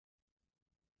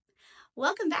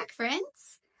Welcome back,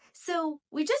 friends. So,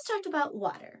 we just talked about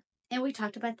water and we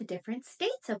talked about the different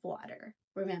states of water.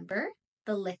 Remember,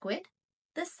 the liquid,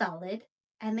 the solid,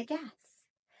 and the gas.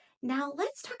 Now,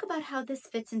 let's talk about how this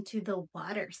fits into the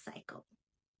water cycle.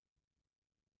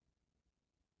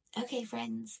 Okay,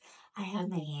 friends, I have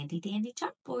my handy dandy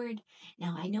chalkboard.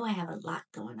 Now, I know I have a lot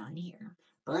going on here,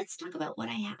 but let's talk about what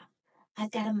I have.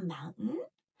 I've got a mountain,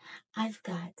 I've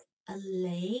got a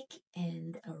lake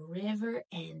and a river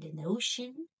and an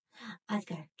ocean. I've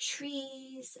got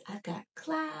trees, I've got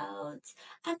clouds,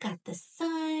 I've got the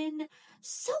sun,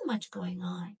 so much going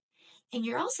on. And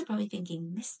you're also probably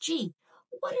thinking, Miss G,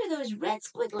 what are those red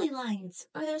squiggly lines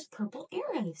or those purple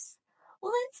arrows?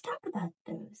 Well, let's talk about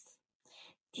those.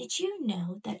 Did you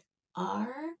know that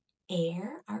our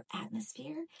air, our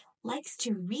atmosphere, likes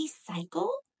to recycle?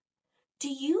 Do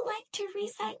you like to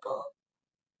recycle?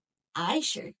 I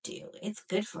sure do. It's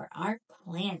good for our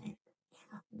planet.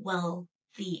 Well,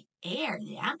 the air,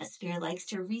 the atmosphere likes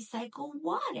to recycle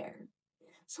water.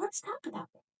 So let's talk about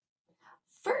it.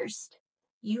 First,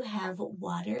 you have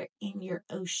water in your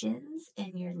oceans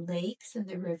and your lakes and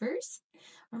the rivers.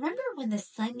 Remember when the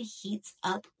sun heats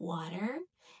up water?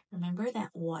 Remember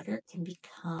that water can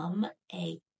become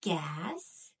a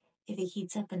gas if it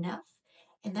heats up enough?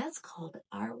 And that's called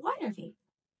our water vapor.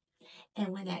 And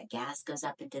when that gas goes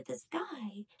up into the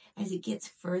sky, as it gets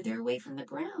further away from the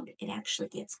ground, it actually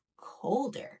gets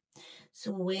colder.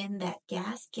 So when that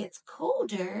gas gets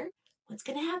colder, what's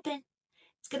going to happen?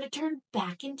 It's going to turn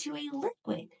back into a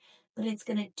liquid, but it's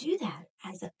going to do that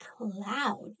as a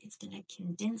cloud. It's going to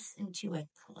condense into a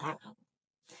cloud.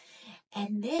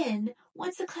 And then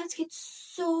once the clouds get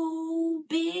so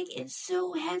big and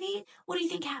so heavy, what do you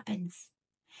think happens?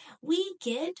 We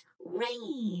get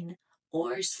rain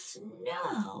or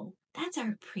snow. That's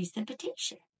our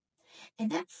precipitation.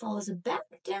 And that falls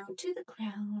back down to the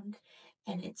ground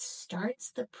and it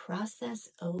starts the process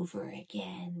over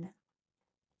again.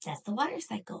 That's the water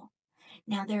cycle.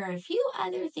 Now, there are a few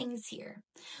other things here.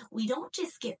 We don't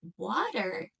just get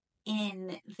water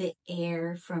in the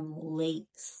air from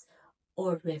lakes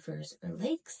or rivers or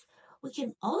lakes. We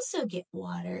can also get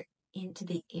water into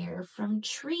the air from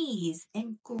trees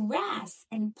and grass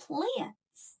and plants.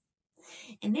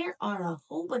 And there are a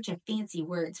whole bunch of fancy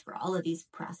words for all of these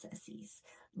processes.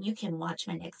 You can watch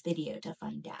my next video to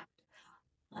find out.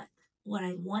 But what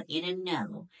I want you to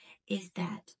know is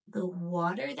that the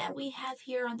water that we have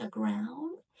here on the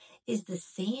ground is the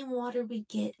same water we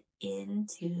get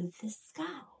into the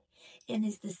sky. And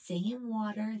is the same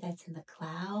water that's in the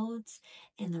clouds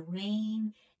and the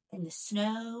rain and the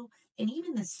snow and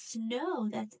even the snow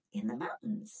that's in the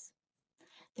mountains.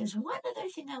 There's one other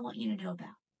thing I want you to know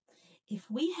about. If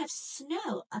we have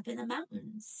snow up in the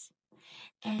mountains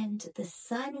and the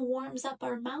sun warms up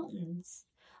our mountains,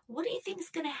 what do you think is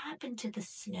going to happen to the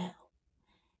snow?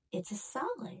 It's a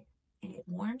solid and it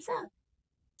warms up.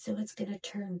 So it's going to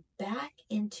turn back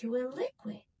into a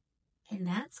liquid. And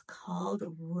that's called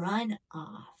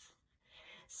runoff.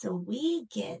 So we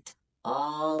get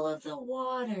all of the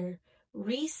water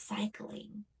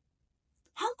recycling.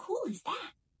 How cool is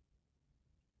that?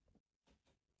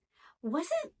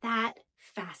 Wasn't that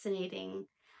fascinating?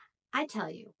 I tell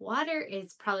you, water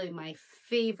is probably my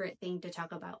favorite thing to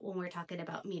talk about when we're talking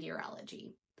about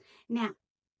meteorology. Now,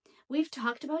 we've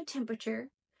talked about temperature,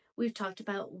 we've talked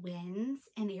about winds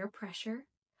and air pressure,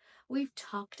 we've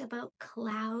talked about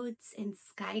clouds and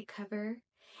sky cover,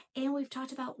 and we've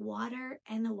talked about water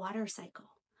and the water cycle.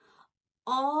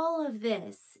 All of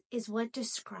this is what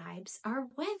describes our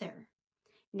weather.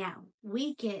 Now,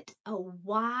 we get a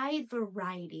wide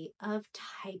variety of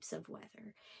types of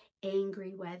weather,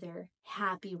 angry weather,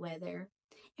 happy weather,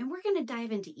 and we're going to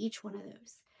dive into each one of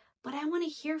those. But I want to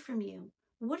hear from you.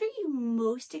 What are you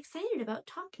most excited about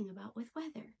talking about with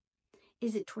weather?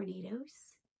 Is it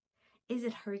tornadoes? Is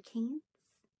it hurricanes?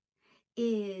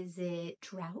 Is it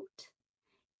drought?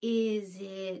 Is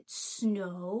it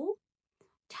snow?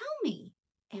 Tell me,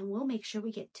 and we'll make sure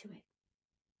we get to it.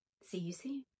 See you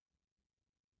soon.